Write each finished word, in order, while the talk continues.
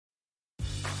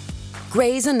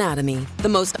Grey's Anatomy, the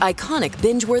most iconic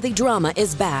binge-worthy drama,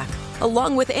 is back,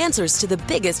 along with answers to the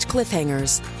biggest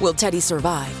cliffhangers. Will Teddy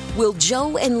survive? Will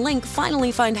Joe and Link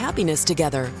finally find happiness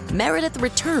together? Meredith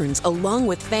returns along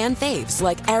with fan faves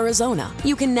like Arizona.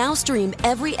 You can now stream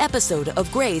every episode of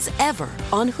Grey's ever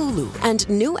on Hulu, and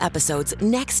new episodes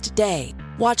next day.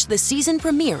 Watch the season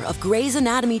premiere of Grey's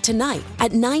Anatomy tonight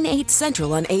at 9/8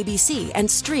 Central on ABC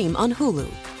and stream on Hulu.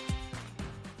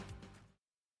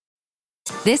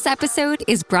 This episode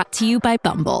is brought to you by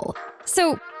Bumble.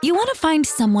 So, you want to find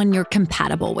someone you're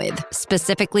compatible with,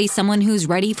 specifically someone who's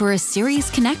ready for a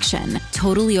serious connection,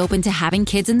 totally open to having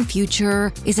kids in the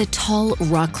future, is a tall,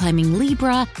 rock-climbing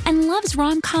Libra, and loves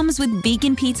rom-coms with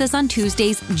vegan pizzas on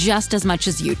Tuesdays just as much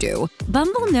as you do.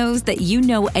 Bumble knows that you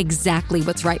know exactly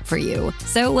what's right for you.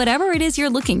 So whatever it is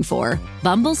you're looking for,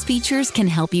 Bumble's features can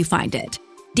help you find it.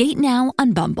 Date now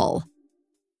on Bumble.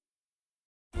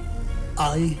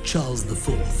 I, Charles IV,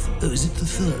 is it the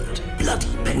third? Bloody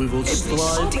pen. We will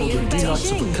strive for the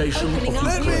denazification of Ukraine.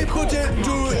 Let me put it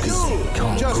to you.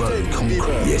 Can't Just grow take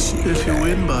concrete. Yes, you If you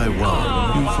win by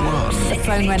one, you've won. The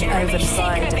phone went over the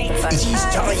side of the phone. It is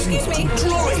time to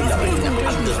dry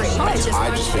I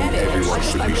just think everyone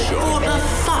should be sure. What the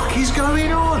fuck is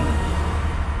going on?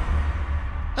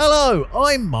 Hello,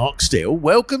 I'm Mark Steele.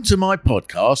 Welcome to my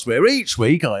podcast where each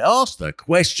week I ask the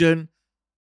question,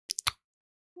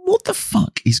 what the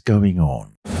fuck is going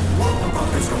on?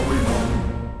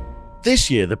 This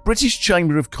year, the British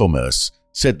Chamber of Commerce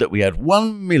said that we had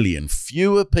 1 million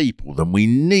fewer people than we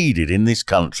needed in this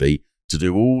country to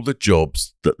do all the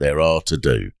jobs that there are to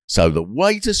do. So the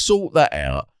way to sort that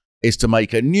out is to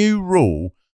make a new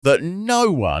rule that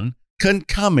no one can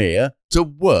come here to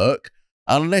work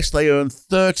unless they earn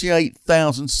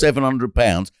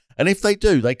 £38,700. And if they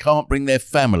do, they can't bring their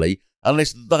family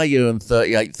unless they earn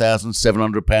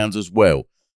 £38,700 as well.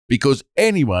 Because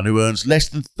anyone who earns less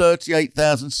than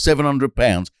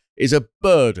 £38,700 is a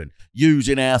burden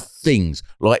using our things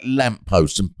like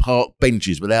lampposts and park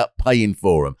benches without paying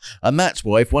for them. And that's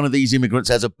why if one of these immigrants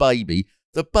has a baby,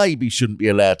 the baby shouldn't be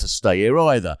allowed to stay here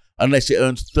either, unless it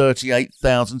earns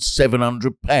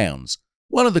 £38,700.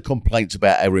 One of the complaints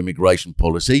about our immigration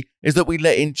policy is that we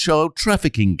let in child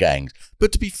trafficking gangs.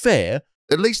 But to be fair,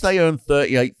 at least they earn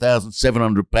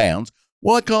 £38,700.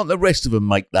 Why can't the rest of them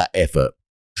make that effort?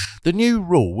 The new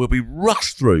rule will be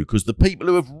rushed through because the people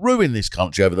who have ruined this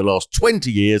country over the last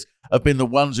 20 years have been the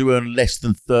ones who earn less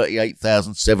than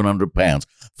 £38,700.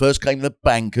 First came the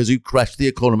bankers who crashed the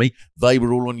economy. They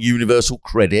were all on universal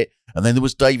credit. And then there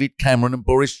was David Cameron and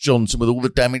Boris Johnson with all the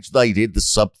damage they did, the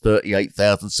sub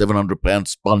 £38,700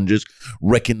 spongers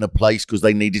wrecking the place because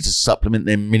they needed to supplement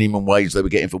their minimum wage they were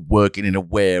getting for working in a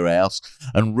warehouse,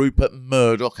 and Rupert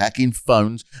Murdoch hacking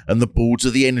phones, and the boards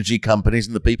of the energy companies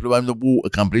and the people who own the water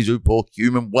companies who pour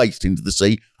human waste into the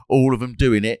sea, all of them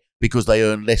doing it because they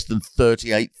earn less than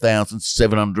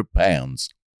 £38,700.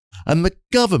 And the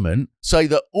government say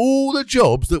that all the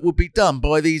jobs that would be done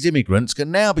by these immigrants can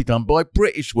now be done by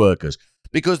British workers,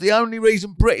 because the only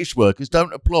reason British workers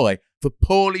don't apply for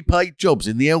poorly paid jobs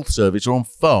in the health service or on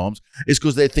farms is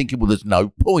because they're thinking, well, there's no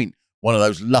point. One of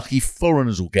those lucky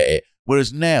foreigners will get it.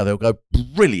 Whereas now they'll go,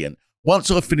 brilliant. Once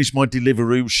I finish my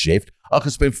Deliveroo shift, I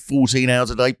can spend 14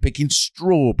 hours a day picking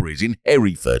strawberries in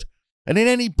Hereford. And in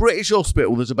any British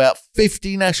hospital, there's about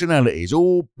 50 nationalities,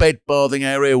 all bed-bathing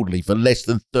our elderly for less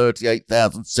than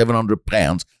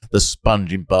 £38,700, the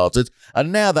sponging bastards.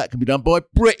 And now that can be done by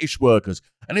British workers.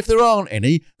 And if there aren't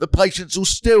any, the patients will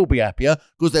still be happier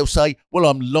because they'll say, well,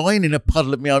 I'm lying in a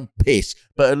puddle of my own piss,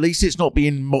 but at least it's not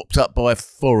being mopped up by a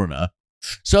foreigner.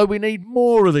 So we need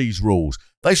more of these rules.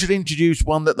 They should introduce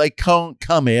one that they can't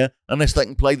come here unless they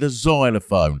can play the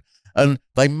xylophone. And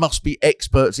they must be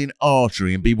experts in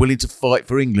archery and be willing to fight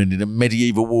for England in a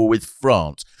medieval war with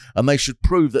France. And they should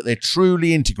prove that they're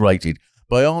truly integrated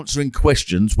by answering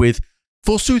questions with,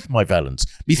 forsooth, my valance,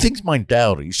 methinks mine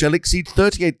dowry shall exceed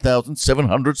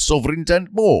 38,700 sovereigns and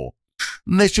more.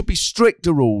 And there should be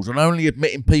stricter rules on only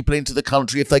admitting people into the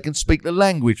country if they can speak the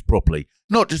language properly.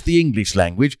 Not just the English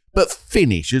language, but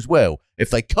Finnish as well. If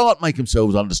they can't make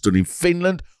themselves understood in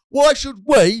Finland, why should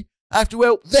we have to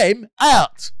help them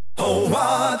out? Oh,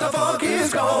 what the fuck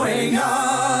is going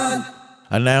on?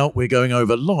 And now we're going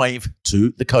over live to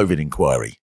the COVID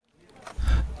inquiry.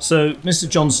 So, Mr.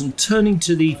 Johnson, turning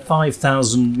to the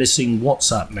 5,000 missing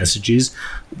WhatsApp messages,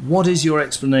 what is your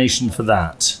explanation for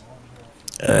that?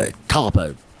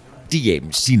 Carpo,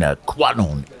 diem sine qua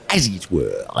non, as it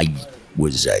were. I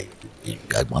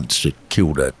once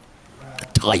killed a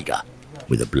tiger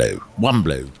with a blow, one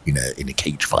blow in a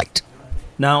cage fight.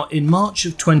 Now, in March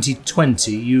of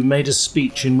 2020, you made a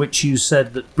speech in which you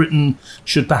said that Britain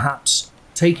should perhaps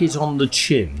take it on the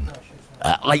chin.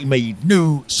 I made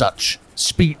no such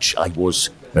speech. I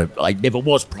never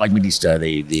was Prime Minister.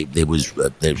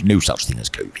 There's no such thing as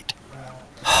COVID.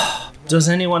 Does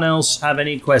anyone else have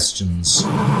any questions?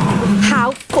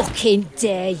 How fucking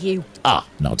dare you?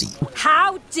 Noddy.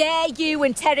 How dare you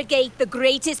interrogate the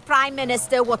greatest Prime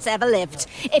Minister what's ever lived?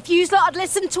 If you lot had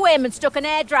listened to him and stuck an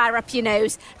hairdryer up your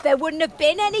nose, there wouldn't have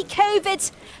been any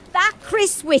COVID. That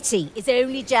Chris Whitty is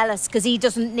only jealous because he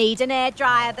doesn't need an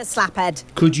hairdryer, the slaphead.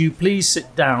 Could you please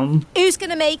sit down? Who's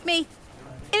going to make me?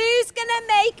 Who's gonna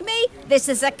make me? This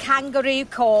is a kangaroo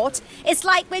court. It's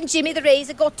like when Jimmy the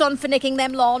Razor got done for nicking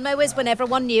them lawnmowers when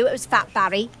everyone knew it was Fat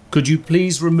Barry. Could you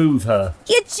please remove her?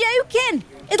 You're joking!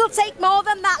 It'll take more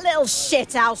than that little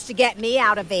shithouse to get me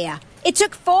out of here. It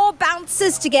took 4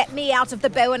 bouncers to get me out of the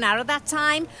bow and arrow that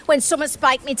time when someone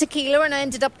spiked me tequila and I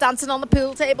ended up dancing on the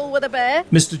pool table with a bear.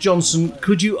 Mr. Johnson,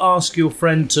 could you ask your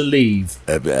friend to leave?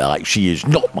 She is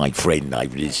not my friend.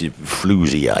 It's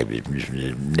floozy. I've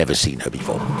never seen her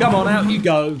before. Come on, out you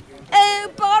go.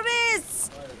 Oh,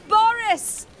 Boris!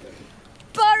 Boris,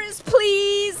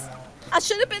 please! I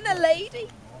should have been a lady.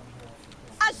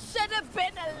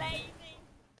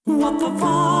 What the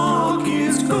fuck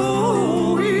is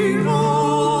going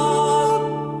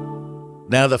on?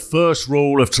 Now, the first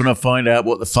rule of trying to find out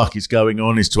what the fuck is going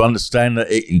on is to understand that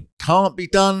it can't be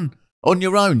done on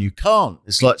your own. You can't.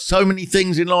 It's like so many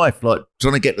things in life, like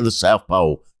trying to get to the South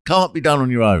Pole. Can't be done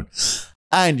on your own.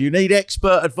 And you need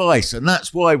expert advice. And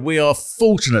that's why we are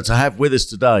fortunate to have with us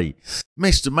today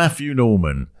Mr. Matthew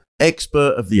Norman,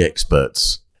 expert of the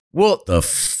experts. What the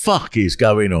fuck is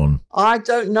going on? I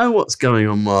don't know what's going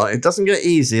on, Mark. It doesn't get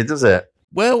easier, does it?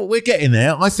 Well, we're getting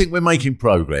there. I think we're making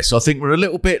progress. I think we're a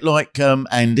little bit like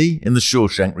Andy in the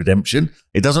Shawshank Redemption.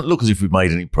 It doesn't look as if we've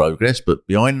made any progress, but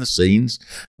behind the scenes,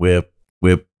 we're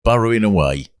burrowing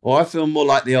away. Well, I feel more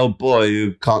like the old boy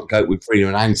who can't cope with freedom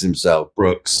and hangs himself,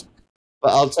 Brooks.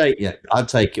 But I'll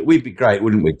take it. We'd be great,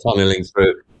 wouldn't we, tunneling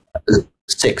through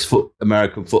 6-foot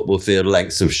American football field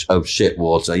lengths of shit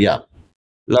water. Yeah.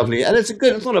 Lovely. And it's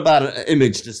not a bad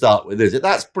image to start with, is it?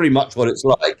 That's pretty much what it's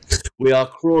like. We are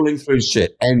crawling through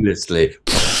shit endlessly.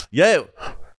 Yeah.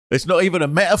 It's not even a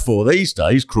metaphor these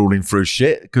days, crawling through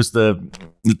shit, because the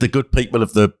good people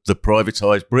of the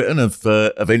privatised Britain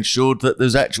have ensured that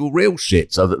there's actual real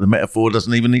shit, so that the metaphor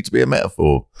doesn't even need to be a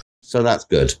metaphor. So that's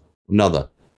good.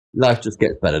 Life just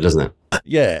gets better, doesn't it?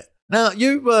 Yeah. Now,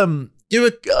 you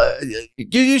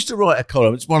used to write a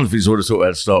column. It's one of the things I want to talk about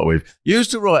to start with. You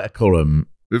used to write a column,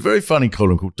 a very funny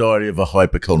column called Diary of a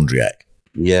Hypochondriac.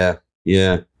 Yeah.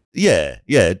 Do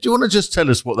you want to just tell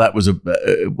us what that was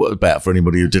about for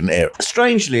anybody who didn't hear it?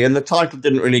 Strangely, and the title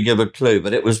didn't really give a clue,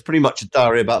 but it was pretty much a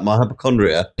diary about my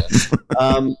hypochondria.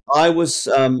 I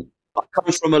come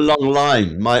from a long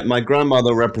line. My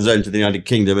grandmother represented the United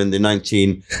Kingdom in the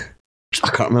I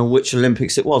can't remember which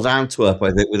Olympics it was, Antwerp,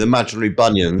 I think, with imaginary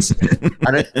bunions.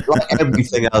 And like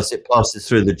everything else, it passes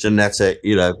through the genetic,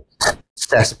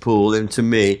 cesspool into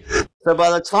me. So by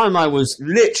the time I was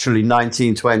literally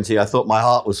 19, 20, I thought my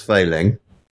heart was failing.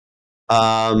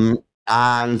 And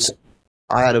I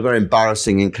had a very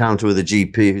embarrassing encounter with a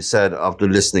GP who said, after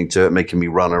listening to it, making me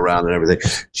run around and everything,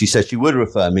 she said she would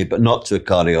refer me, but not to a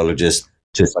cardiologist,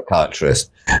 to a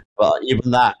psychiatrist. But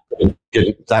even that little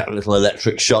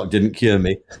electric shock didn't cure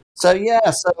me. So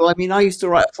I used to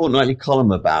write a fortnightly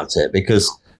column about it because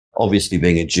obviously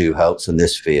being a Jew helps in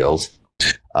this field.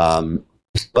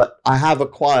 But I have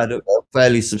acquired a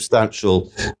fairly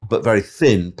substantial but very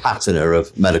thin patina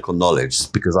of medical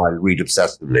knowledge because I read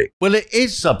obsessively. Well, it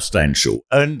is substantial.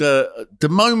 And the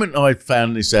moment I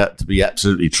found this out to be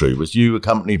absolutely true was you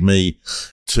accompanied me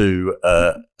to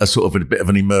a sort of a bit of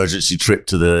an emergency trip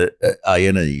to the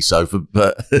A&E. So,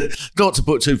 not to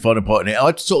put too fine a point in it,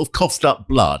 I'd sort of coughed up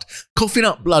blood. Coughing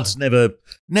up blood's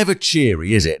never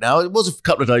cheery, is it? Now, it was a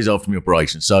couple of days after my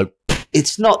operation, so...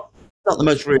 It's not the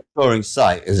most reassuring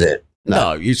sight, is it?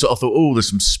 No, you sort of thought, there's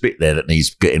some spit there that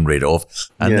needs getting rid of.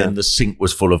 And then the sink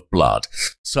was full of blood.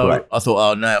 So right. I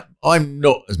thought, now, I'm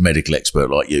not a medical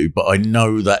expert like you, but I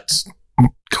know that's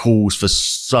cause for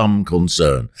some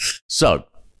concern. So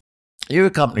you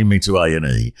accompanied me to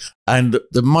A&E, and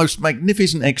the most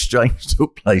magnificent exchange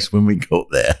took place when we got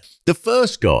there. The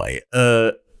first guy,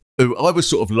 who I was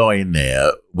sort of lying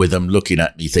there with him looking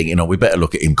at me thinking, we better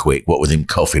look at him quick, what with him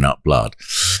coughing up blood.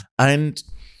 And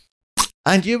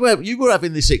you were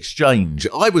having this exchange.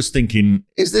 I was thinking,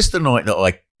 is this the night that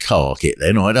I cark it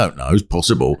then? I don't know. It's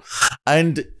possible.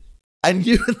 And And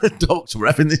you and the doctor were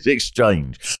having this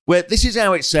exchange where this is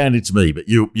how it sounded to me, but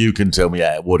you can tell me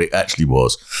what it actually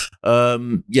was.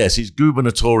 Yes, his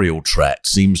gubernatorial tract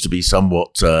seems to be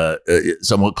somewhat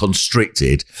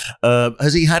constricted.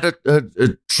 Has he had a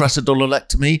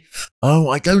tracedololectomy? Oh,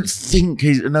 I don't think a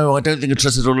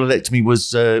tracedololectomy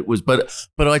was,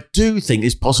 but I do think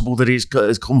it's possible that his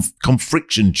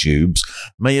confriction tubes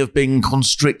may have been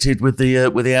constricted with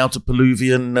the outer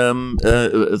Peluvian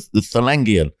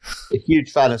thalangian. A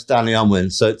huge fan of Stanley Unwin,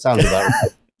 so it sounds about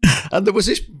right. And there was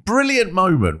this brilliant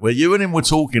moment where you and him were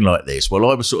talking like this while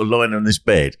I was sort of lying on this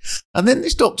bed. And then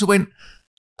this doctor went,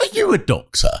 "Are you a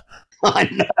doctor?" I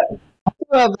know.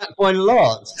 I have that point a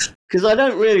lot because I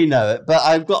don't really know it, but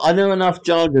I know enough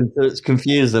jargon to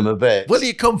confuse them a bit. Well,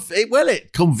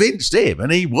 it convinced him,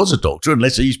 and he was a doctor,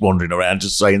 unless he's wandering around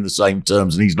just saying the same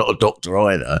terms and he's not a doctor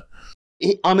either.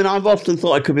 I mean, I've often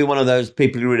thought I could be one of those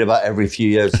people you read about every few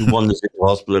years who wanders into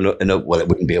hospital in a well, it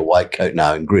wouldn't be a white coat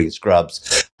now, in green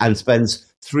scrubs, and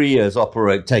spends 3 years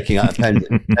taking out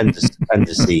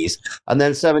appendices, and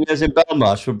then 7 years in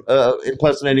Belmarsh for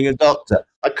impersonating a doctor.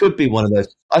 I could be one of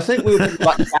those. I think we would be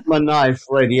like gamma knife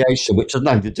radiation, which has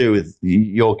nothing to do with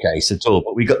your case at all,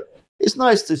 but it's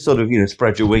nice to sort of,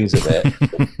 spread your wings a bit.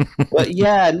 But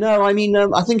yeah, no, I mean,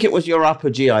 I think it was your upper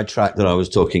GI tract that I was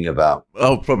talking about.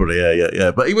 Oh, probably,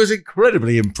 yeah. But he was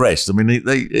incredibly impressed. I mean,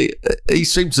 he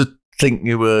seemed to think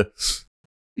you were,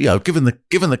 given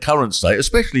the current state,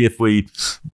 especially if we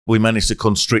manage to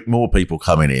constrict more people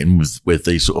coming in with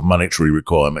these sort of monetary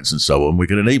requirements and so on, we're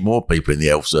going to need more people in the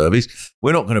health service.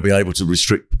 We're not going to be able to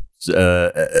restrict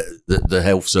the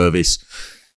health service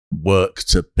work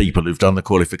to people who've done the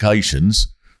qualifications.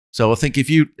 So I think if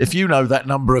you know that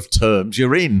number of terms,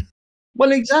 you're in.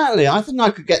 Well, exactly. I think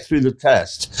I could get through the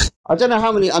test. I don't know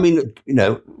how many. I mean,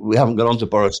 we haven't got on to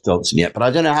Boris Johnson yet, but I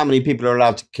don't know how many people are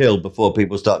allowed to kill before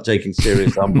people start taking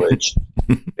serious umbrage.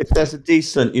 If there's a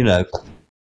decent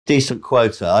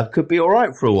quota, I could be all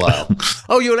right for a while.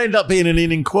 Oh, you'll end up being in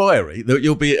an inquiry that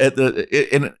you'll be at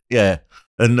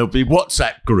and there'll be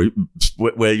WhatsApp groups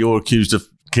where you're accused of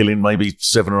killing maybe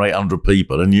 700 or 800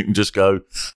 people, and you can just go,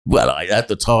 well, at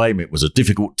the time it was a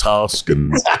difficult task,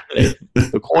 and exactly.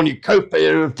 A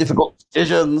cornucopia of difficult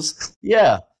decisions.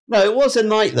 Yeah, no, it was a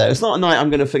night though. It's not a night I'm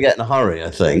going to forget in a hurry,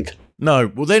 I think. No,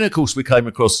 well then of course we came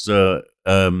across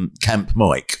Camp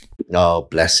Mike. Oh,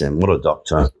 bless him! What a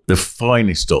doctor, the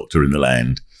finest doctor in the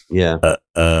land. Yeah,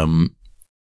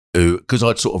 because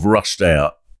I'd sort of rushed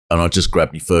out. And I just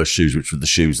grabbed my first shoes, which were the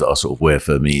shoes that I sort of wear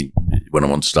for me when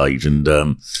I'm on stage. And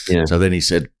so then he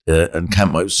said, and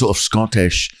Camp Mike was sort of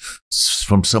Scottish,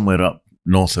 from somewhere up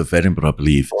north of Edinburgh, I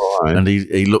believe. Right. And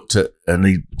he looked at, and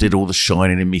he did all the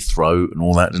shining in my throat and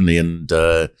all that, didn't he? And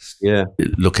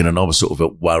looking, and I was sort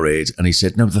of worried. And he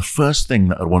said, "No, the first thing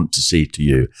that I want to say to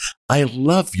you, I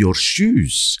love your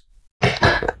shoes."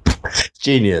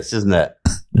 Genius, isn't it?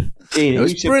 Genius.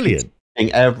 It was brilliant.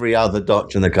 Every other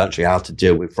doctor in the country how to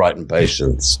deal with frightened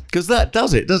patients, because that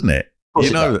does it, doesn't it?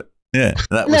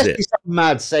 That was it. Some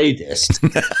mad sadist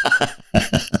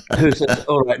who says,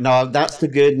 "All right, now that's the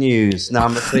good news. Now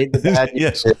I'm afraid the bad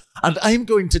news." Yes, and I'm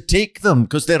going to take them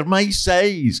because they're my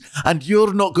size, and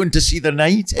you're not going to see the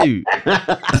night out.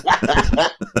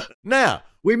 Now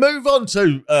we move on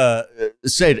to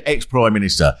said ex-Prime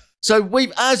Minister. So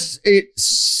we've as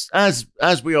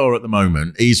we are at the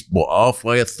moment, he's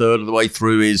halfway, a third of the way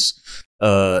through his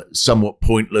somewhat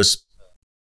pointless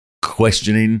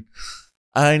questioning.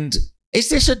 And is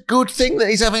this a good thing that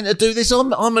he's having to do this?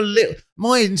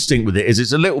 My instinct with it is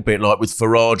it's a little bit like with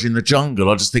Farage in the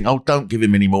jungle. I just think, don't give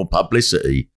him any more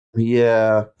publicity.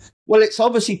 Yeah. Well, it's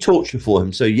obviously torture for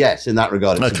him. So yes, in that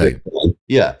regard, it's a good thing.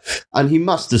 Yeah. And he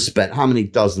must have spent how many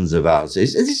dozens of hours?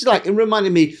 It's like, it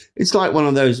reminded me, it's like one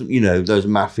of those, those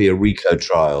Mafia RICO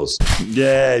trials.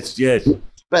 Yes.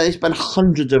 But they spent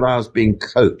hundreds of hours being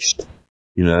coached,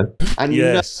 And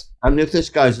yes. And if this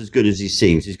guy's as good as he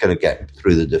seems, he's going to get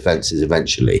through the defences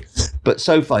eventually. But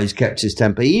so far, he's kept his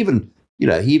temper. He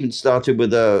even started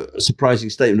with a surprising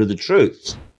statement of the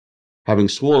truth, having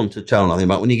sworn to tell nothing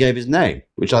about when he gave his name,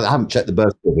 which I haven't checked the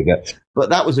birth certificate. But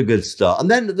that was a good start.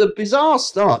 And then the bizarre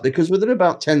start, because within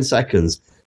about 10 seconds,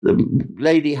 the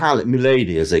Lady Hallett,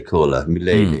 Milady, as they call her,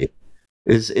 Milady,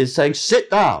 is saying, sit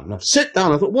down. I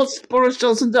thought, what's Boris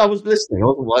Johnson doing? I was listening. I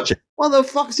wasn't watching. What the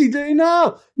fuck's he doing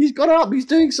now? He's got up. He's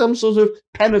doing some sort of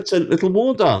penitent little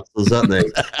war dance or something.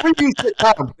 Will you sit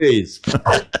down, please?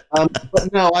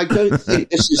 But no, I don't think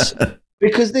this is...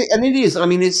 Because it is. I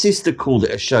mean, his sister called it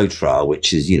a show trial,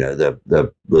 which is,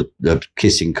 the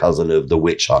kissing cousin of the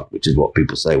witch hunt, which is what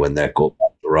people say when they're caught by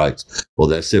the parental rights, or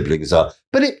their siblings are.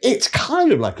 But it's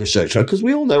kind of like a show trial because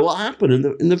we all know what happened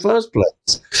in the first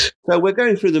place. So we're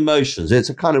going through the motions. It's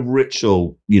a kind of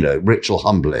ritual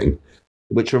humbling,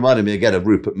 which reminded me again of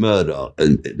Rupert Murdoch.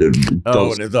 And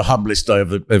the humblest day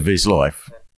of his life.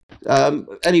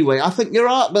 Anyway, I think you're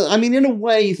right, but I mean, in a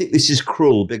way, you think this is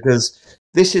cruel because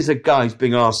this is a guy who's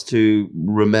being asked to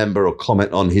remember or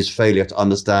comment on his failure to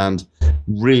understand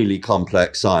really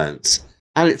complex science.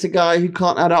 And it's a guy who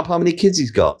can't add up how many kids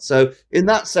he's got. So in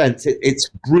that sense, it's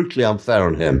brutally unfair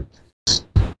on him.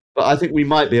 But I think we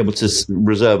might be able to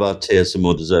reserve our tears for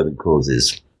more deserving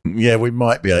causes. Yeah, we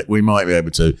might be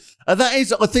able to. I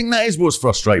think that is what's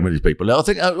frustrating with these people. I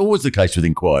think always the case with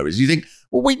inquiries. You think,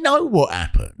 well, we know what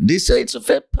happened. It's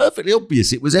perfectly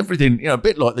obvious. It was everything, a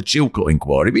bit like the Chilcot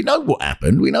inquiry. We know what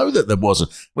happened. We know that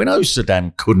we know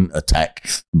Saddam couldn't attack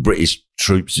British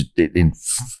troops in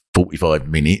 45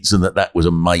 minutes and that was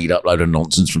a made-up load of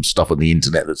nonsense from stuff on the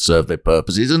internet that served their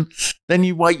purposes. And then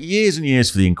you wait years and years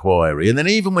for the inquiry. And then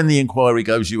even when the inquiry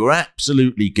goes, you were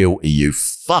absolutely guilty, you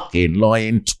fucking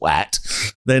lying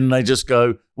twat, then they just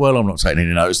go, well, I'm not taking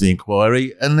any notice of the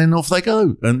inquiry. And then off they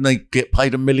go. And they get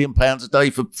paid £1 million a day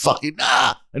for fucking,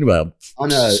 Anyway. I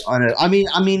know. I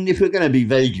mean, if we're going to be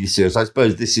vaguely serious, I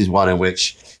suppose this is one in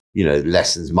which,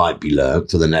 lessons might be learned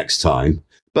for the next time.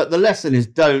 But the lesson is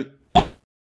don't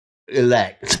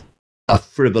elect a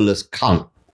frivolous cunt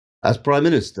as Prime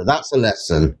Minister. That's a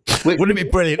lesson. Wouldn't it be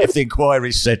brilliant if the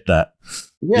inquiry said that?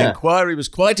 Yeah. The inquiry was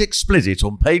quite explicit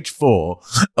on page 4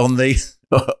 on the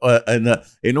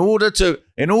in order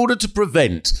to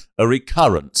prevent a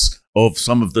recurrence of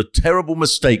some of the terrible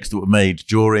mistakes that were made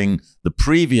during the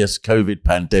previous COVID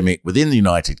pandemic within the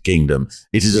United Kingdom,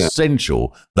 it is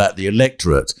essential that the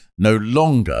electorate no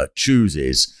longer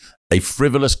chooses a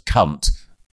frivolous cunt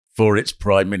for its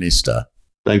Prime Minister.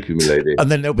 Thank you, milady. And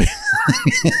then there'll be,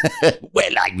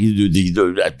 well, I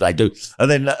do. And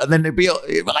then there'll be,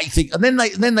 I think, and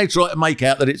then they try to make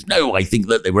out that it's no. I think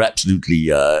that they were absolutely,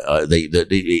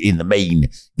 in the main,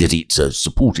 that it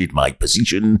supported my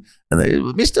position. And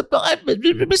Mr.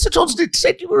 Johnson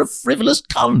said you were a frivolous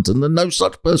cunt, and that no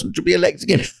such person should be elected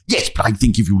again. Yes, but I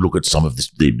think if you look at some of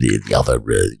the other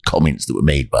comments that were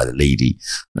made by the lady,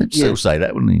 they'd still say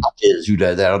that, wouldn't he? Yes,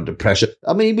 they're under pressure.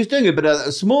 I mean, he was doing it, but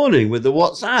this morning with the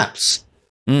WhatsApps.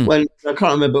 When I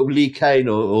can't remember, Lee Kane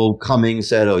or Cummings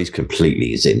said, "Oh, he's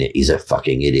a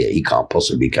fucking idiot. He can't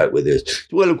possibly cope with this."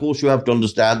 Well, of course, you have to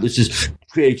understand this is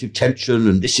creative tension,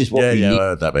 and this is what we need. I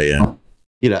heard that bit,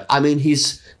 yeah. I mean,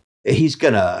 he's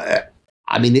gonna.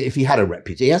 I mean, if he had a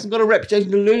reputation, he hasn't got a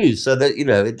reputation to lose. So that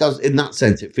it does. In that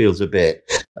sense, it feels a bit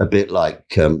like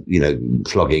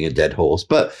flogging a dead horse.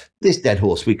 But this dead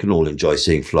horse, we can all enjoy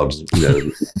seeing flogged.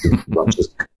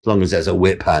 As long as there's a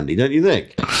whip handy, don't you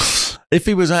think? If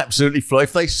he was absolutely flogged,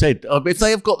 if they said, if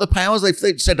they have got the powers,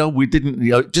 they've said, oh, we didn't,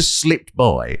 it just slipped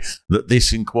by that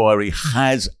this inquiry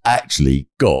has actually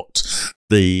got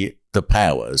the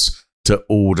powers to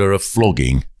order a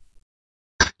flogging.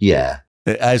 Yeah.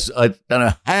 As I don't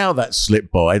know how that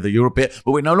slipped by the European,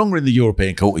 but we're no longer in the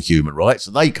European Court of Human Rights,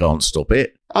 so they can't stop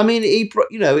it. I mean, it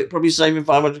probably saved him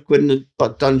 £500 in a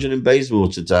dungeon in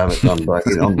Bayswater to have it done by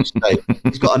on the state.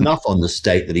 He's got enough on the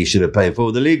state that he should have paid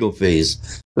for the legal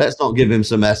fees. Let's not give him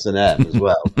some S&M as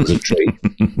well as a treat.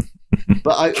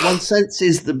 But one sense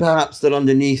is perhaps that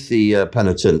underneath the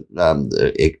penitent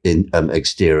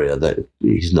exterior, that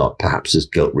he's not perhaps as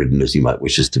guilt-ridden as he might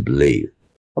wish us to believe.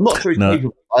 I'm not sure.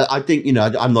 No. I think,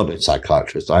 I'm not a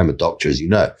psychiatrist. I am a doctor, as you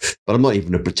know, but I'm not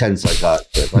even a pretend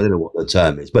psychiatrist. I don't know what the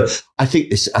term is, but I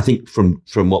think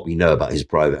from what we know about his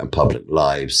private and public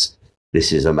lives,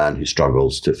 this is a man who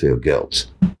struggles to feel guilt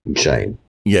and shame.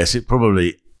 Yes, it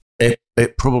probably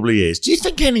is. Do you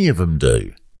think any of them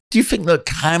do? Do you think that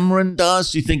Cameron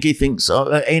does? Do you think he thinks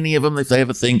any of them, if they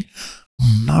ever think,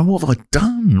 oh, no, what have I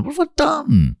done? What have I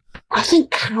done? I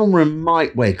think Cameron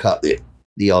might wake up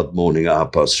the odd morning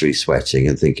at 3:30 sweating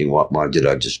and thinking, why did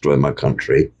I destroy my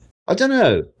country? I don't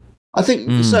know. I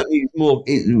think certainly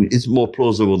it's more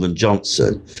plausible than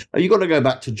Johnson. You've got to go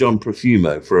back to John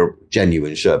Profumo for a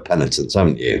genuine show of penitence,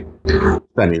 haven't you? How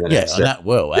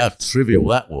trivial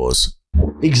that was.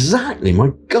 Exactly,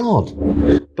 my God.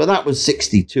 But that was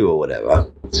 62 or whatever.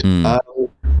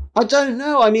 I don't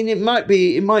know. I mean, it might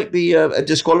be a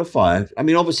disqualifier. I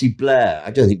mean, obviously Blair.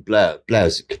 I don't think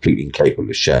Blair's completely incapable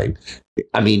of shame.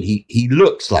 I mean, he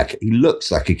looks like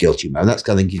a guilty man. That's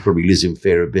I think he probably lives in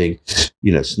fear of being,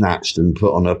 snatched and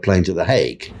put on a plane to The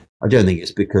Hague. I don't think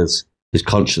it's because his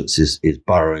conscience is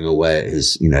burrowing away at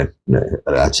his,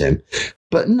 at him.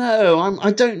 But no,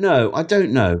 I don't know.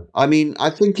 I mean, I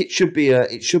think it should be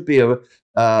an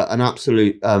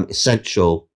absolute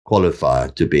essential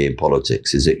qualifier to be in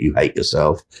politics is that you hate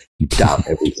yourself, you doubt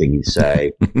everything you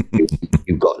say,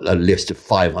 you've got a list of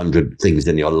 500 things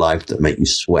in your life that make you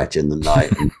sweat in the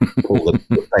night and pull the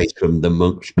face from the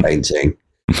Munch painting.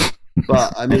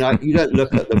 But I mean, you don't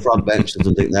look at the front benches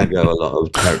and think there go a lot of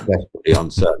desperately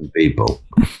uncertain people.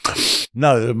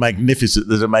 No,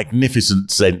 there's a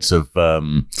magnificent sense of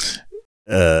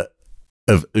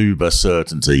uber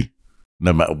certainty,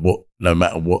 no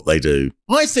matter what they do.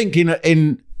 I think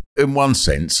in one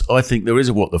sense, I think there is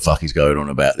a what the fuck is going on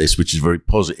about this, which is very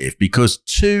positive, because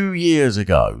 2 years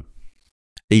ago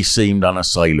he seemed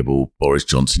unassailable, Boris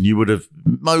Johnson.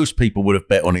 Most people would have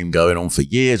bet on him going on for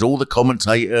years. All the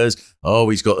commentators,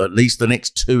 he's got at least the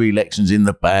next 2 elections in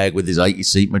the bag with his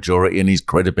 80-seat majority and his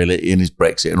credibility and his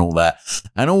Brexit and all that.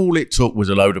 And all it took was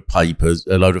a load of papers,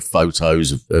 a load of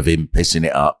photos of him pissing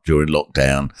it up during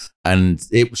lockdown. And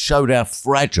it showed how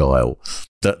fragile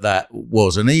that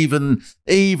was. And even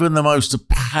the most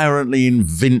apparently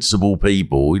invincible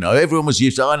people, everyone was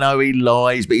used to, I know he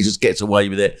lies, but he just gets away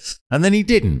with it. And then he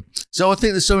didn't. So I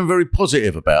think there's something very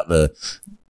positive about the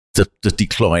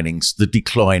declining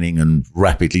and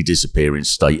rapidly disappearing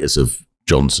status of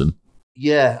Johnson.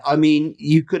 Yeah, I mean,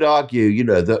 you could argue,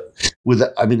 that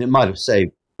it might have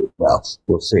saved, well,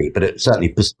 we'll see, but it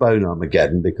certainly postponed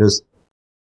Armageddon, because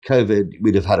COVID,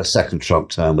 we'd have had a second Trump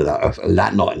term without,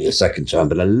 not only a second term,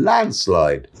 but a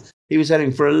landslide. He was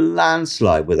heading for a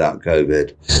landslide without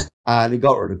COVID. And it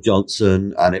got rid of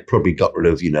Johnson, and it probably got rid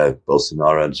of,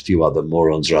 Bolsonaro and a few other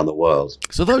morons around the world.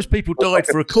 So those people died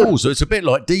for a cause. So it's a bit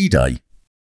like D-Day.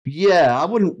 Yeah, I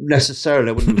wouldn't have said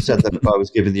that if I was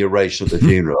giving the oration at the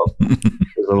funeral,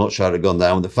 because I'm not sure I'd have gone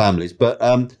down with the families. But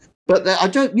I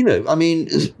don't,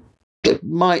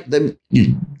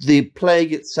 the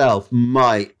plague itself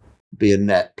might be a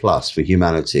net plus for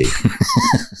humanity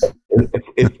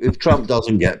if Trump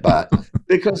doesn't get back.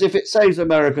 Because if it saves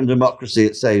American democracy,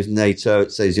 it saves NATO,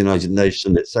 it saves the United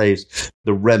Nations, it saves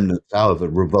the remnants, however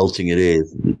revolting it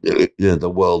is. The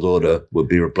world order would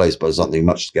be replaced by something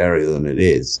much scarier than it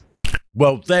is.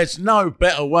 Well, there's no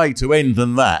better way to end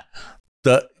than that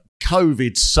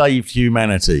COVID saved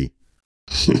humanity.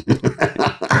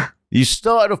 You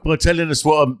started off by telling us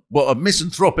what a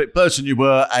misanthropic person you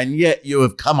were, and yet you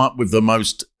have come up with the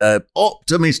most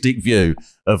optimistic view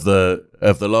of the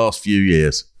last few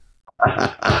years.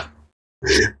 Oh,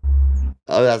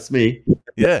 that's me.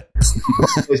 Yeah.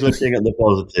 Always looking at the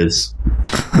positives.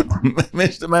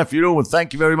 Mr. Matthew Norman,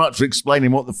 thank you very much for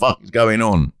explaining what the fuck is going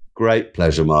on. Great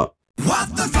pleasure, Mark. What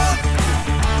the fuck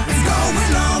is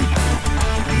going on?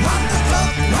 What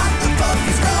the fuck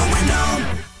is going on?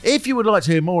 If you would like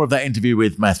to hear more of that interview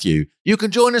with Matthew, you can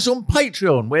join us on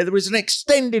Patreon, where there is an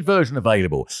extended version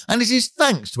available. And it is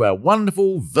thanks to our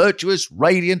wonderful, virtuous,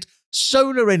 radiant,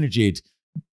 solar-energied,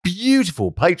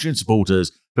 beautiful Patreon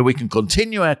supporters that we can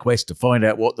continue our quest to find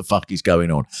out what the fuck is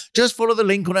going on. Just follow the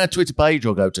link on our Twitter page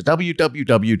or go to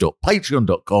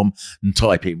www.patreon.com and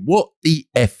type in what the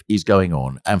F is going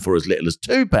on. And for as little as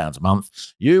 £2 a month,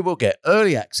 you will get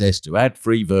early access to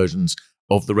ad-free versions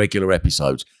of the regular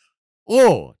episodes.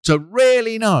 Or to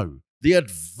really know the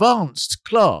advanced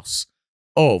class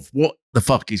of what the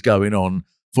fuck is going on,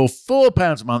 for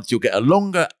 £4 a month, you'll get a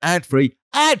longer ad-free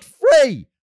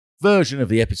version of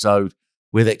the episode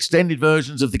with extended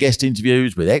versions of the guest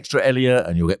interviews with extra Elliot,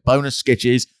 and you'll get bonus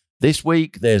sketches. This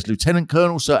week, there's Lieutenant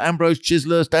Colonel Sir Ambrose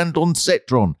Chislehurst and Don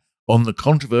Cetron on the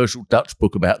controversial Dutch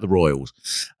book about the Royals.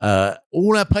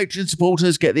 All our Patreon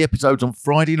supporters get the episodes on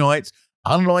Friday nights,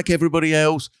 unlike everybody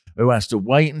else who has to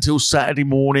wait until Saturday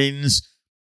mornings,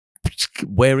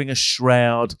 wearing a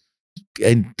shroud,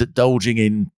 and indulging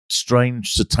in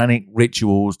strange satanic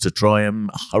rituals to try and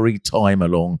hurry time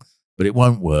along, but it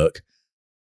won't work.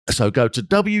 So go to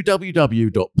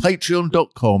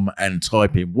www.patreon.com and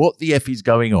type in what the F is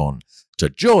going on to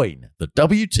join the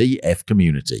WTF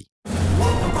community.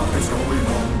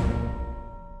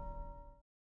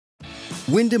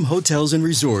 Wyndham Hotels and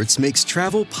Resorts makes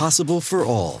travel possible for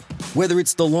all. Whether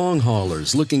it's the long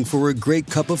haulers looking for a great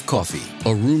cup of coffee,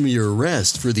 a roomier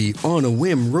rest for the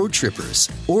on-a-whim road trippers,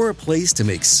 or a place to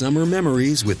make summer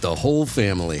memories with the whole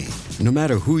family. No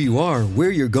matter who you are,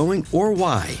 where you're going, or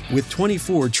why, with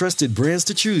 24 trusted brands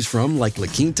to choose from like La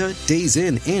Quinta, Days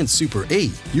Inn, and Super 8,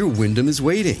 your Wyndham is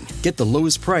waiting. Get the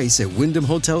lowest price at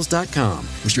wyndhamhotels.com.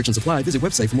 Restrictions apply. Visit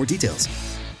website for more details.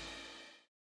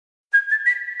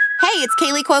 Hey, it's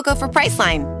Kaylee Cuoco for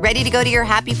Priceline. Ready to go to your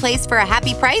happy place for a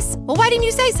happy price? Well, why didn't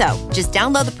you say so? Just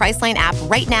download the Priceline app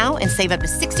right now and save up to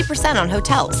 60% on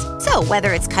hotels. So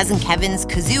whether it's Cousin Kevin's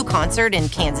Kazoo Concert in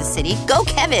Kansas City, go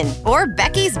Kevin, or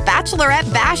Becky's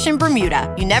Bachelorette Bash in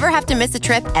Bermuda, you never have to miss a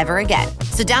trip ever again.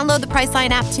 So download the Priceline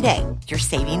app today. Your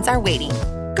savings are waiting.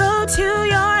 Go to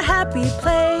your happy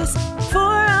place for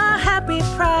a happy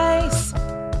price.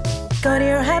 Go to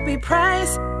your happy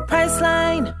price,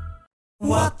 Priceline.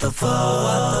 What the fuck?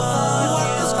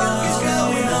 What the fuck is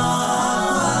going on?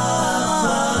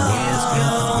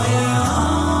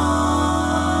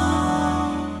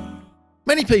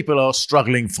 Many people are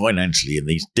struggling financially in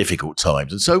these difficult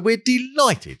times, and so we're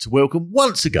delighted to welcome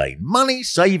once again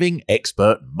money-saving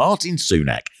expert Martin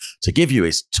Sunak to give you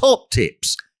his top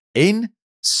tips in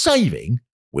saving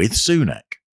with Sunak.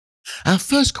 Our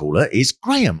first caller is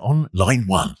Graham on line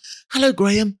 1. Hello,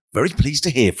 Graham. Very pleased to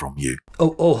hear from you.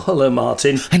 Oh, hello,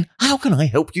 Martin. And how can I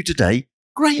help you today,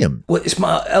 Graham? Well, it's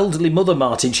my elderly mother,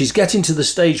 Martin. She's getting to the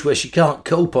stage where she can't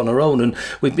cope on her own, and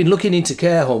we've been looking into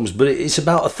care homes, but it's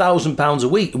about £1,000 a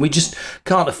week, and we just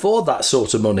can't afford that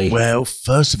sort of money. Well,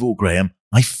 first of all, Graham,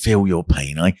 I feel your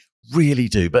pain. I really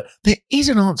do. But there is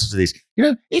an answer to this. You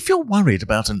know, if you're worried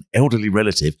about an elderly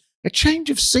relative, a change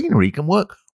of scenery can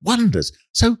work wonders.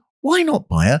 So why not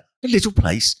buy a little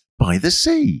place by the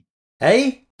sea?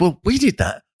 Hey? Well, we did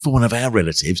that for one of our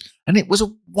relatives, and it was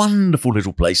a wonderful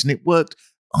little place, and it worked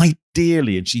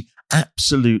ideally, and she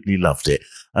absolutely loved it.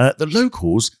 The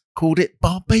locals called it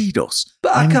Barbados.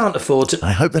 But I can't afford to...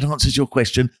 I hope that answers your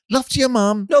question. Love to your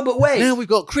mum. No, but wait. Now we've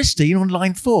got Christine on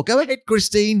line 4. Go ahead,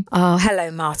 Christine. Oh,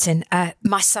 hello, Martin.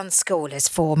 My son's school is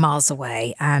 4 miles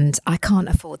away and I can't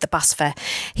afford the bus fare.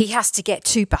 He has to get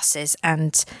 2 buses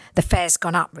and the fare's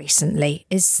gone up recently.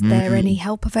 Is there any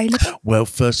help available? Well,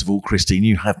 first of all, Christine,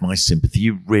 you have my sympathy.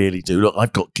 You really do. Look,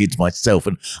 I've got kids myself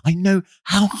and I know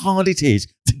how hard it is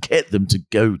to get them to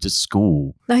go to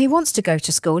school. No, he wants to go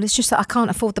to school. It's just that I can't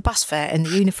afford the bus fare and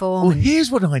the uniform. Well, here's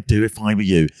what I'd do if I were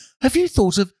you. Have you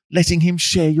thought of letting him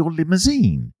share your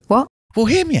limousine? What? Well,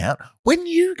 hear me out. When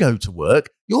you go to work,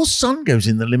 your son goes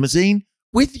in the limousine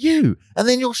with you, and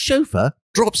then your chauffeur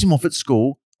drops him off at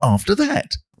school after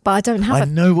that. But I don't have I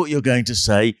know what you're going to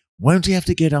say. Won't he have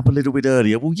to get up a little bit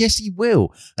earlier? Well, yes, he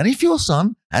will. And if your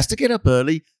son has to get up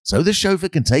early so the chauffeur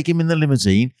can take him in the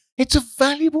limousine, it's a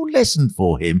valuable lesson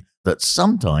for him that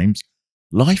sometimes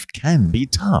life can be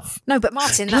tough. No, but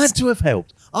Martin, Glad to have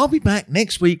helped. I'll be back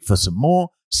next week for some more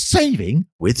Saving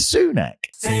with Sunak.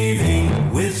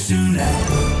 Saving with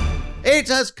Sunak. It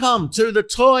has come to the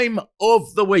time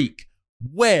of the week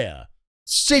where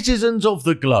citizens of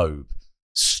the globe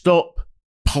stop,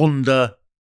 ponder,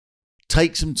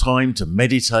 take some time to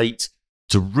meditate,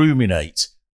 to ruminate,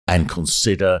 and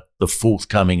consider the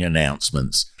forthcoming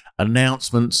announcements.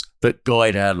 Announcements that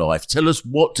guide our life. Tell us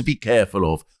what to be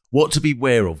careful of, what to be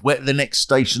aware of, where the next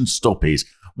station stop is,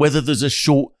 whether there's a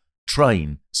short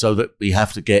train so that we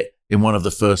have to get in one of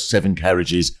the first 7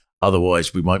 carriages,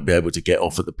 otherwise we won't be able to get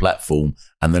off at the platform,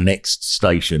 and the next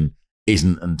station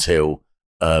isn't until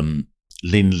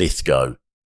Linlithgow.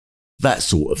 That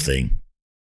sort of thing.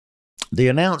 The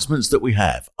announcements that we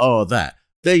have are that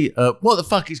what the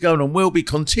fuck is going on will be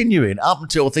continuing up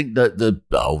until I think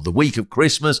the week of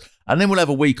Christmas, and then we'll have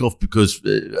a week off because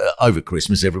over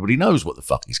Christmas everybody knows what the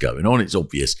fuck is going on. It's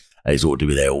obvious. It's all to do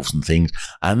with elves and things.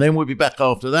 And then we'll be back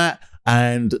after that,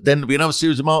 and then there'll be another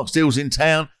series of Mark Steele's in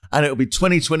town, and it'll be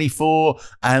 2024,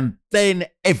 and then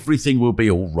everything will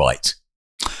be all right.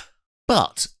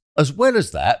 But as well as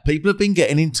that, people have been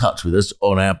getting in touch with us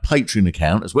on our Patreon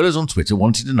account, as well as on Twitter,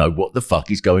 wanting to know what the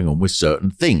fuck is going on with certain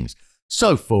things.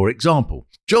 So, for example,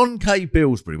 John K.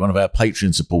 Billsbury, one of our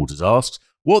Patreon supporters, asks,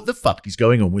 what the fuck is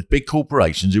going on with big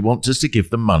corporations who want us to give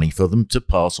them money for them to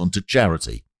pass on to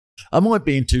charity? Am I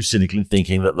being too cynical in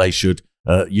thinking that they should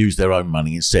use their own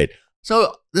money instead?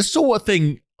 So, the sort of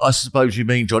thing I suppose you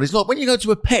mean, John, is like when you go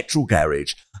to a petrol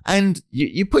garage and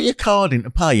you put your card in to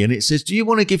pay and it says, do you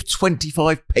want to give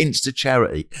 25 pence to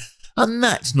charity? And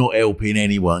that's not helping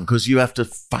anyone because you have to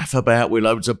faff about with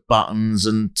loads of buttons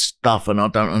and stuff and I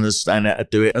don't understand how to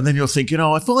do it. And then you're thinking,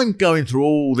 if I'm going through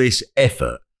all this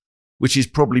effort, which is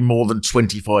probably more than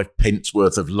 25 pence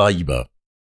worth of labour,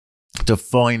 to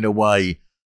find a way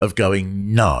of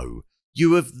going, no,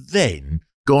 you have then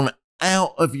gone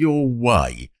out of your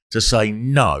way to say,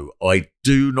 no, I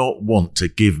do not want to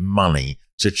give money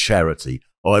to charity.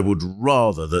 I would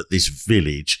rather that this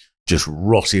village just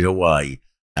rotted away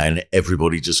and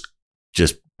everybody just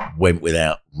went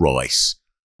without rice.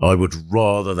 I would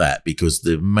rather that because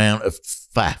the amount of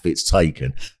faff it's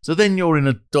taken. So then you're in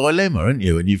a dilemma, aren't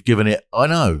you? And you've given it, I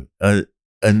know,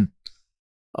 and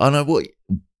I know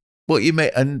what you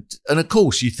meant. And of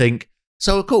course you think,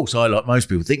 so of course I, like most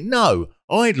people, think, no,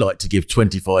 I'd like to give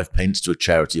 25 pence to a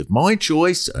charity of my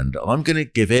choice, and I'm going to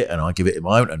give it, and I give it in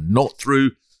my own, and not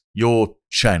through your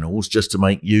channels just to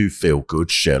make you feel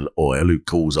good, Shell Oil, who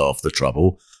calls half the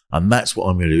trouble. And that's what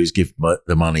I'm going to do, is give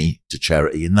the money to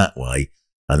charity in that way.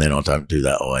 And then I don't do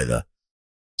that either.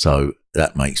 So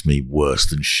that makes me worse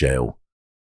than Shell.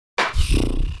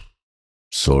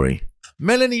 Sorry.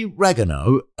 Melanie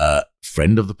Ragano, a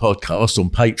friend of the podcast on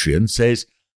Patreon, says,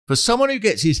 for someone who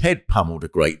gets his head pummeled a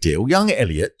great deal, young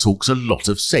Elliot talks a lot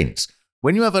of sense.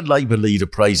 When you have a Labour leader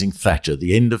praising Thatcher,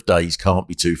 the end of days can't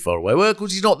be too far away. Well,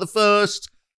 because he's not the first.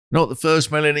 Not the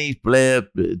first, Melanie. Blair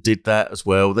did that as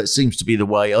well. That seems to be the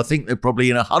way. I think that probably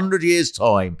in 100 years'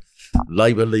 time,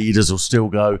 Labour leaders will still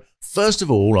go, first of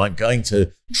all, I'm going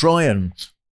to try and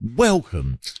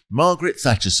welcome Margaret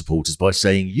Thatcher supporters by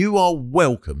saying you are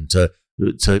welcome to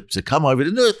come over.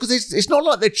 Because it's not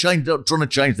like they're trying to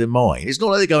change their mind. It's not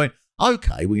like they're going,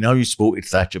 okay, we know you supported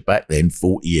Thatcher back then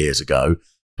 40 years ago,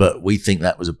 but we think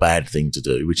that was a bad thing to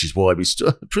do, which is why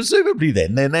presumably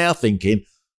then they're now thinking,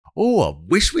 oh, I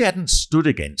wish we hadn't stood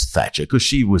against Thatcher because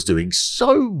she was doing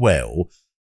so well.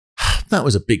 That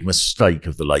was a big mistake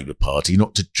of the Labour Party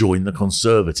not to join the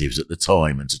Conservatives at the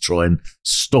time and to try and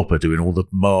stop her doing all the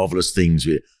marvellous things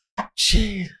with.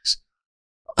 Cheers.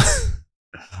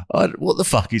 What the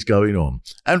fuck is going on?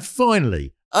 And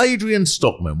finally, Adrian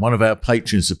Stockman, one of our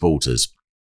Patreon supporters,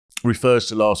 refers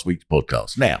to last week's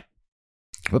podcast. Now,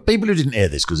 for people who didn't hear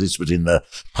this, because this was in the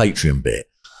Patreon bit,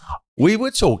 we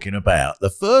were talking about the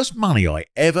first money I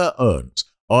ever earned.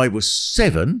 I was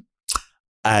 7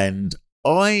 and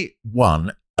I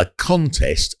won a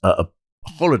contest at a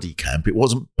holiday camp. It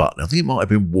wasn't Button. I think it might have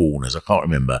been Warner's. I can't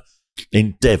remember.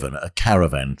 In Devon at a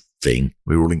caravan thing.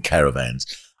 We were all in caravans.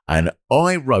 And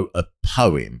I wrote a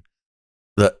poem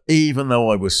that even though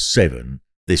I was 7,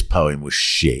 this poem was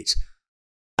shit.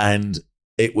 And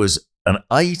it was an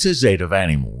A to Z of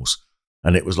animals.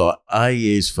 And it was like, A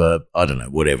is for, I don't know,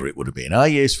 whatever it would have been.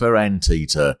 A is for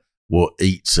anteater, what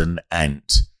eats an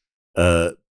ant.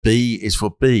 B is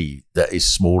for bee, that is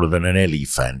smaller than an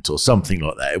elephant, or something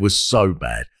like that. It was so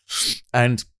bad.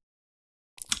 And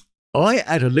I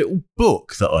had a little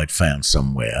book that I'd found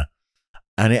somewhere,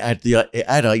 and it had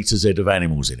A to Z of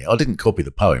animals in it. I didn't copy the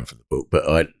poem from the book,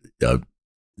 but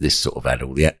this sort of had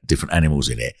all the different animals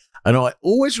in it. And I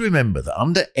always remember that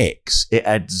under X, it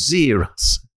had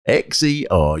Xerus,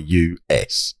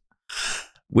 Xerus,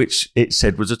 which it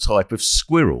said was a type of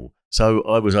squirrel. So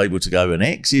I was able to go, and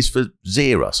X is for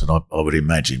Xerus. And I would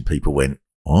imagine people went,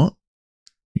 what?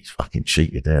 He's fucking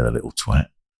cheated there, the little twat.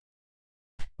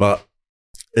 But,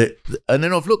 and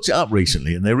then I've looked it up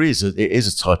recently, and it is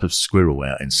a type of squirrel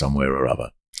out in somewhere or other.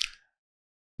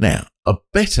 Now, a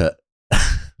better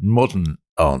modern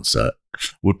answer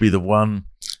would be the one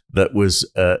that was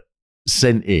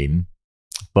sent in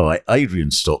by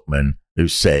Adrian Stockman, who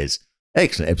says,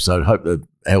 excellent episode. Hope the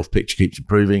health picture keeps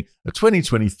improving. A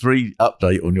 2023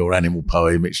 update on your animal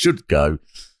poem. It should go.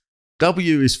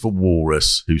 W is for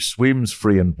walrus, who swims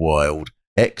free and wild.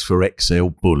 X for XL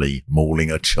bully, mauling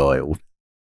a child.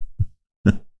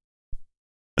 It's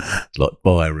like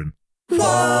Byron.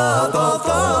 What the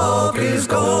fuck is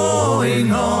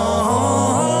going on?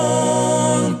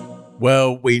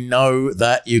 Well, we know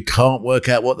that you can't work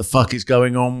out what the fuck is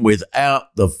going on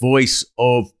without the voice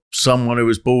of someone who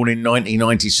was born in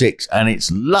 1996, and it's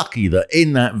lucky that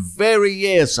in that very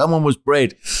year someone was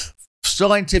bred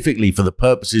scientifically for the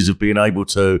purposes of being able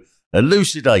to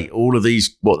elucidate all of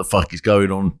these what the fuck is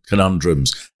going on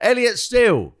conundrums. Elliot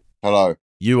Steele. Hello.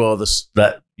 You are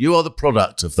the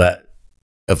product of that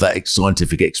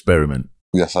scientific experiment.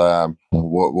 Yes, I am.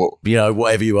 What? You know,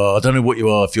 whatever you are. I don't know what you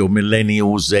are. If you're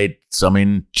millennial, Z,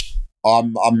 something.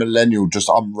 I'm millennial.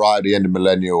 I'm right at the end of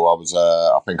millennial. I was,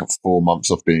 I think, 4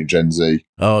 months off being Gen Z.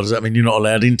 Oh, does that mean you're not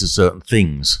allowed into certain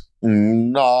things?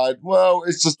 No, well,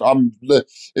 it's just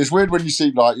it's weird when you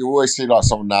see you always see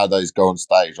someone nowadays go on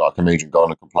stage, like a comedian, go on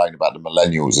and complain about the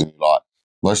millennials, and you're like,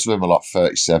 most of them are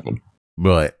 37.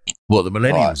 Right. What the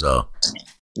millennials are?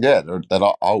 Yeah, they're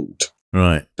old.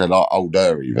 Right. They're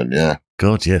older even. Yeah.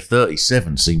 God, yeah,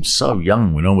 37 seemed so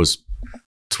young when I was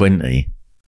 20.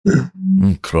 Oh,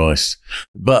 Christ.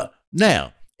 But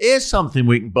now, here's something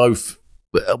we can both.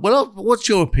 Well, what's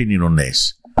your opinion on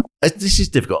this? This is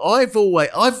difficult. I've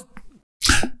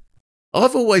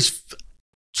always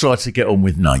tried to get on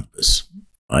with neighbours,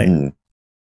 right? And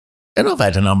I've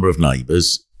had a number of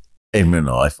neighbours in my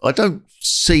life. I don't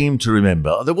seem to remember.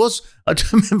 I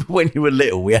don't remember when you were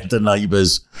little, we had the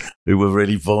neighbours who were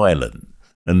really violent.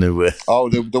 And they were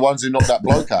the ones who knocked that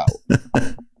bloke out.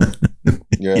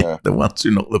 Yeah. The ones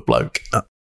who knocked the bloke up.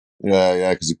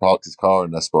 Yeah, because he parked his car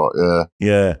in that spot.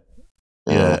 Yeah.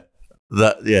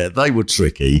 They were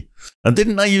tricky. And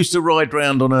didn't they used to ride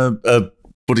round on a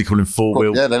what do you call him,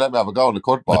 four-wheel? Yeah, they let me have a go on the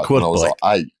quad bike quad when I was bike.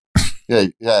 like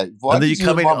 8. Yeah. Why And then did you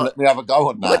come in- let me have a go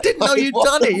on that? I didn't know you'd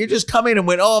done it. You just come in and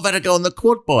went, I've had a go on the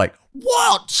quad bike.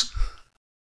 What?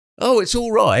 Oh, it's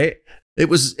all right. It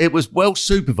was well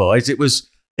supervised. It was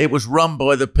run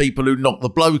by the people who knock the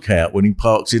bloke out when he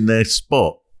parks in their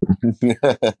spot. Them.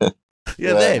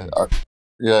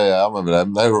 I remember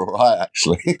them. They were all right,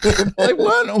 actually. They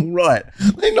weren't all right.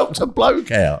 They knocked a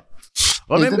bloke out.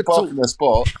 He did park in their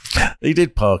spot. He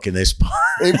did park in their spot.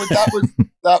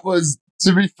 That was,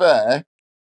 to be fair,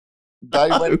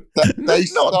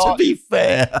 To be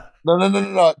fair.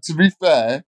 No. To be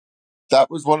fair, that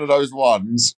was one of those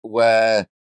ones where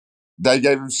they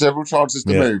gave him several chances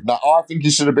to move. Now, I think he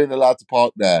should have been allowed to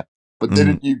park there, but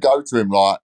didn't you go to him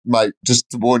like, mate, just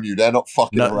to warn you, they're not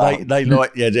fucking around. They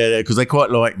like, because they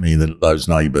quite like me, those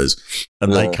neighbours,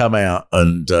 and they come out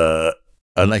and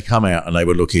they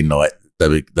were looking like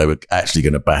they were actually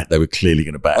going to bat. They were clearly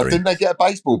going to batter him. Didn't they get a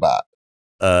baseball bat?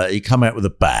 He come out with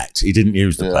a bat. He didn't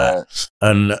use the bat,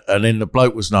 and then the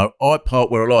bloke was I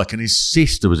park where I like, and his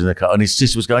sister was in the car, and his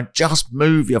sister was going, just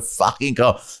move your fucking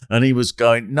car, and he was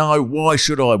going, no, why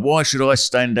should I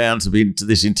stand down to be into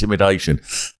this intimidation?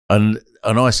 And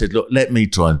I said, look, let me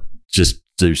try and just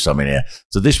do something here.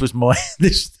 So this was my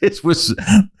this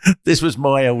was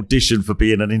my audition for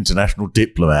being an international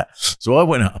diplomat. So I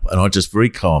went up and I just very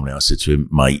calmly I said to him,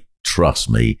 mate, trust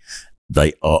me,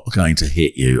 they are going to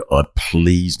hit you. I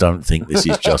please don't think this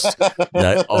is just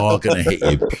they are going to hit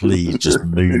you. Please just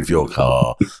move your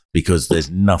car because there's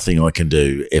nothing I can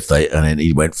do if they. And then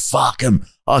he went, fuck him.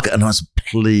 And I said,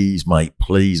 please, mate,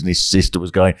 please. And his sister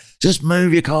was going, just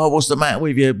move your car. What's the matter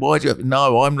with you? Why do you have?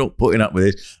 No, I'm not putting up with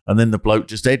this. And then the bloke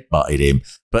just headbutted him.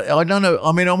 But I don't know.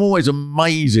 I mean, I'm always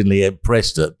amazingly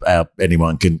impressed at how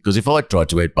anyone can, because if I tried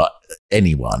to headbutt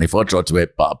anyone, if I tried to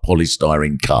headbutt a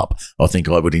polystyrene cup, I think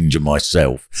I would injure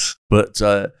myself. But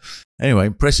anyway,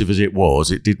 impressive as it was,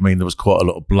 it did mean there was quite a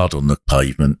lot of blood on the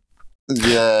pavement.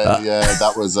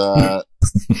 That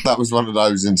was one of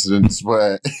those incidents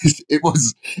where it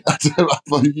was. I don't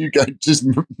know, you go, just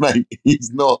mate, he's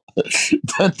not.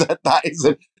 That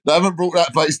isn't. They haven't brought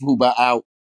that baseball bat out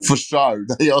for show.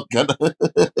 They are gonna.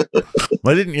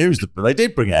 They didn't use they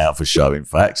did bring it out for show. In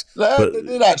fact, they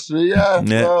did actually. Yeah.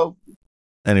 Well,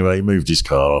 anyway, he moved his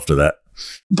car after that.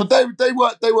 But they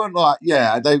weren't like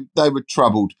they were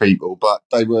troubled people, but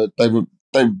they were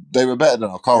better than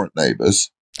our current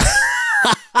neighbours.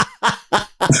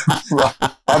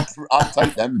 I'll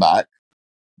take them back.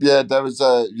 Yeah, there was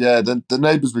the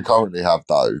neighbours we currently have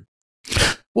though.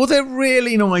 Well, they're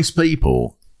really nice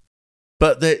people,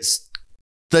 but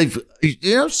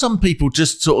some people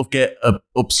just sort of get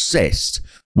obsessed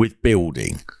with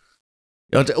building,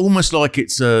 almost like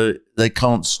it's they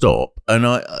can't stop, and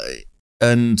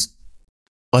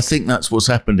I think that's what's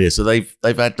happened here. So they've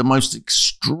had the most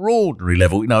extraordinary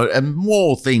level, and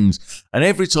more things. And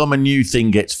every time a new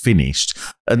thing gets finished,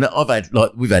 and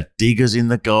we've had diggers in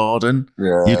the garden.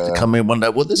 Yeah. You have to come in one day.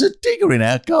 Well, there's a digger in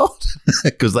our garden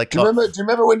because they can't. Do you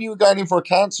remember when you were going in for a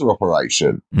cancer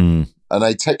operation and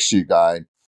they text you going,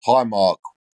 "Hi, Mark,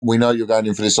 we know you're going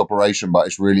in for this operation, but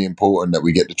it's really important that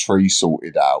we get the tree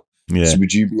sorted out. Yeah. So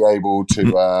would you be able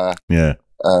to?" Yeah.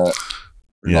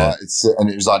 And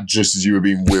it was like just as you were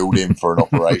being wheeled in for an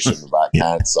operation about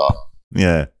cancer.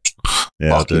 Yeah.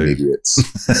 Fucking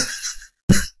idiots.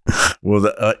 Well,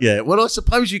 Well, I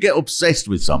suppose you get obsessed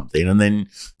with something and then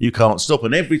you can't stop.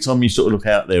 And every time you sort of look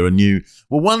out there and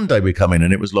one day we come in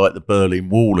and it was like the Berlin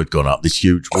Wall had gone up. This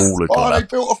huge wall had gone up. They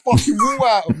built a fucking wall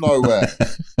out of nowhere.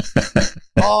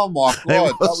 Oh my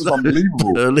God, that was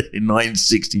unbelievable. Berlin in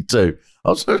 1962. I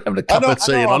was having a cup of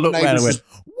tea and I looked around and went,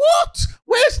 what?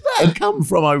 Where's that come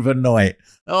from overnight?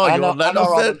 Oh, I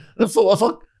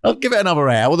thought I'll give it another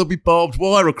hour. There'll be barbed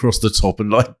wire across the top and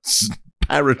like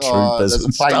paratroopers. There's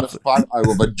a famous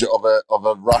photo of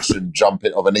a Russian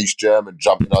of an East German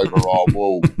jumping over our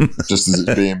wall just as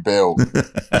it's being built.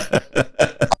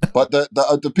 But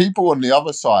the people on the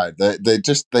other side, they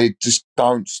just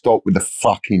don't stop with the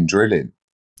fucking drilling.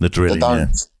 The drilling,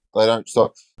 They don't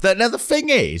stop. Now, the thing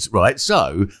is, right,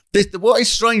 so what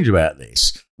is strange about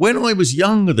this, when I was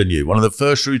younger than you, one of the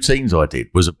first routines I did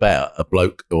was about a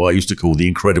bloke who I used to call the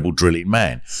Incredible Drilling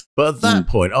Man. But at that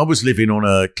point, I was living on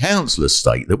a council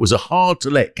estate that was a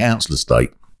hard-to-let council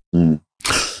estate.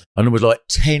 And there was like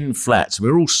 10 flats.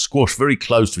 We were all squashed very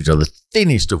close to each other,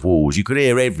 thinnest of walls. You could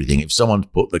hear everything. If someone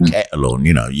put the kettle on,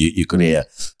 you could hear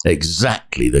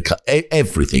exactly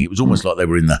everything. It was almost like they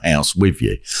were in the house with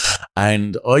you.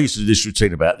 And I used to do this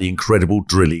routine about the incredible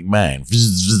drilling man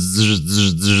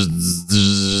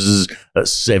at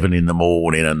 7 a.m.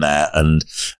 and that.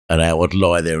 And how I'd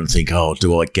lie there and think, oh,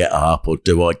 do I get up or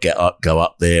do I go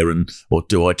up there or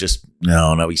do I just,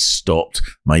 no, he stopped.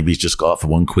 Maybe he's just got up for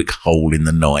one quick hole in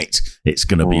the night. It's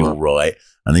going to be all right.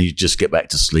 And then you just get back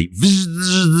to sleep.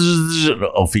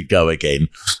 Off he'd go again.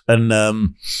 And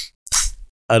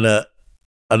an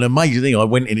amazing thing, I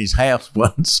went in his house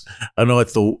once and I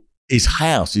thought, his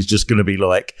house is just going to be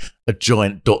like a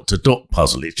giant dot-to-dot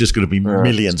puzzle. It's just going to be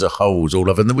millions of holes all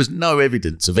over, and there was no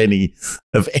evidence of any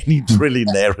drilling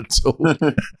there at all.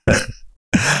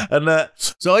 And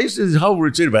so I used to do this whole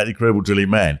routine about the incredible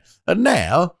drilling man, and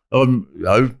now I'm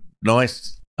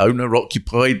nice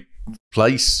owner-occupied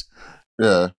place.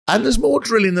 Yeah. And there's more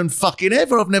drilling than fucking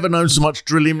ever. I've never known so much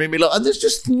drilling in my life. And there's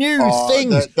just new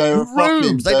things.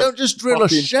 Rooms. They don't just drill a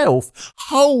shelf.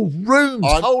 Whole rooms.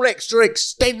 Whole extra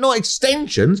not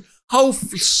extensions. Whole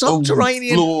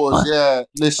subterranean floors. Yeah.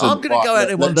 Listen. I'm going to go out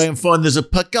there one day and find there's a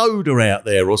pagoda out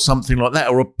there or something like that,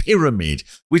 or a pyramid.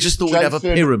 We just thought we'd have a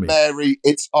pyramid. Mary,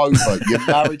 it's over. Your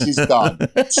marriage is done.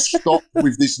 Stop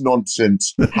with this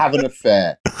nonsense. Have an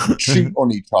affair. Cheat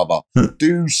on each other.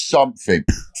 Do something.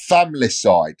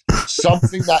 Familicide.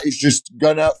 Something that is just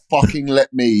gonna fucking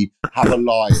let me have a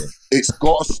lie. It's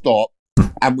got to stop,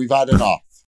 and we've had enough.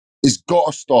 It's got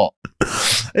to stop.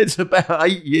 It's about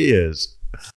 8 years.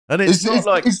 And it's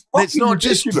not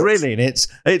just drilling. It's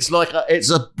like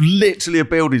it's literally a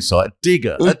building site. A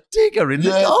digger in the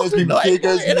garden. There's been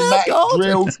diggers, pneumatic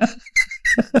drills.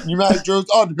 Pneumatic drills.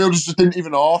 Oh, the builders just didn't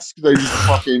even ask. They just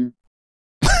fucking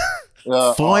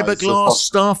fiberglass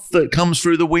stuff that comes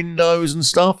through the windows and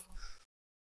stuff.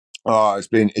 Oh, it's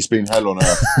been hell on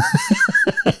earth.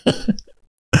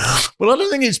 Well, I don't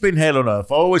think it's been hell on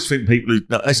earth. I always think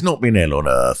it's not been hell on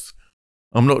earth.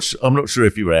 I'm not sure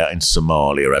if you were out in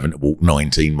Somalia having to walk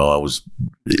 19 miles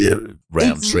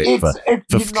round trip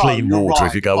for clean water. Right.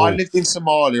 If you go, I lived in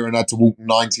Somalia and had to walk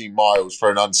 19 miles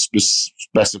for an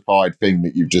unspecified thing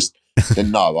that you've just.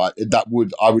 Then no, I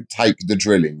would take the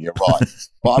drilling. You're right,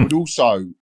 but I would also,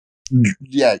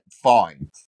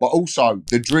 fine. But also,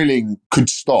 the drilling could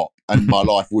stop and my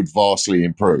life would vastly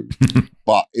improve.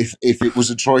 But if it was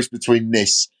a choice between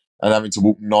this and having to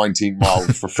walk 19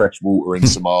 miles for fresh water in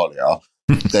Somalia,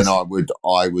 then I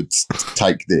would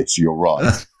take this. You're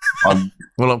right. I'm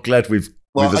glad we've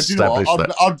established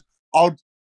that.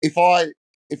 If I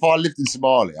lived in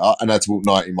Somalia and had to walk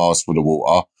 90 miles for the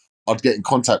water, I'd get in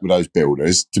contact with those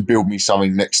builders to build me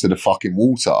something next to the fucking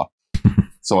water,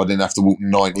 so I didn't have to walk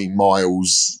 19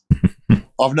 miles.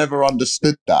 I've never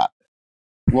understood that.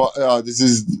 What this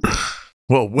is?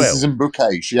 This is in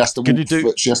Bouquet. She has to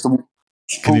walk. She has to walk.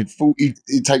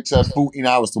 It takes her 14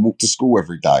 hours to walk to school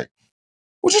every day.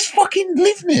 Well, just fucking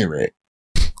live near it.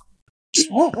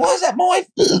 Just why is that my?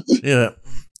 Yeah,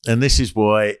 and this is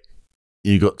why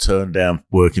you got turned down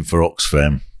working for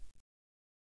Oxfam.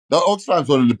 No, Oxfam's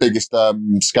one of the biggest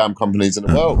scam companies in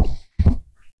the world.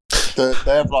 They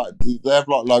have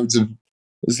loads of.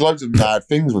 There's loads of mad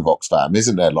things with Oxfam,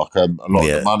 isn't there? Like a lot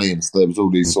of money and stuff. There was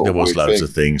all these sort of weird loads things.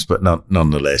 Of things, but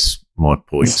nonetheless, my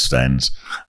point stands.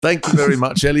 Thank you very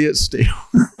much, Elliot Steele.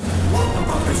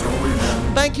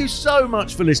 Thank you so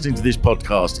much for listening to this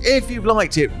podcast. If you've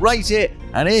liked it, rate it,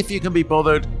 and if you can be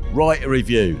bothered, write a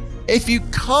review. If you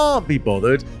can't be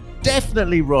bothered,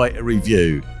 definitely write a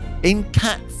review in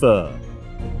cat fur,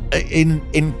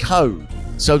 in code,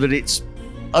 so that it's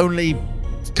only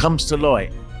comes to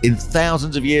light in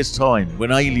thousands of years' time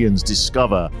when aliens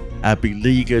discover our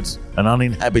beleaguered and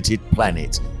uninhabited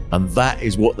planet. And that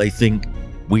is what they think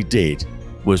we did,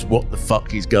 was what the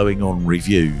fuck is going on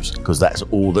reviews, because that's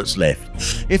all that's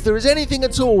left. If there is anything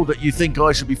at all that you think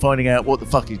I should be finding out what the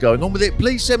fuck is going on with it,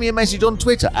 please send me a message on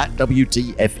Twitter at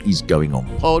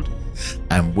WTFisGoingOnPod,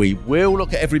 and we will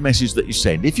look at every message that you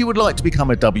send. If you would like to become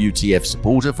a WTF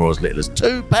supporter for as little as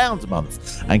 £2 a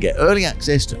month and get early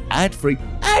access to ad-free,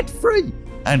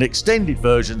 and extended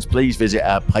versions, please visit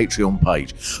our Patreon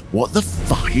page. What the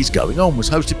Fuck is Going On was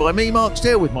hosted by me, Mark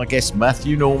Steele, with my guests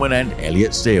Matthew Norman and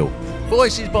Elliot Steele.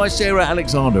 Voices by Sarah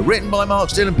Alexander. Written by Mark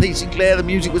Steele and Pete Sinclair. The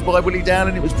music was by Willie Down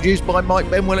and it was produced by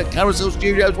Mike Benwell at Carousel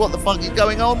Studios. What the Fuck is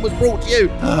Going On was brought to you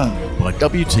by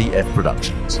WTF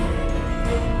Productions.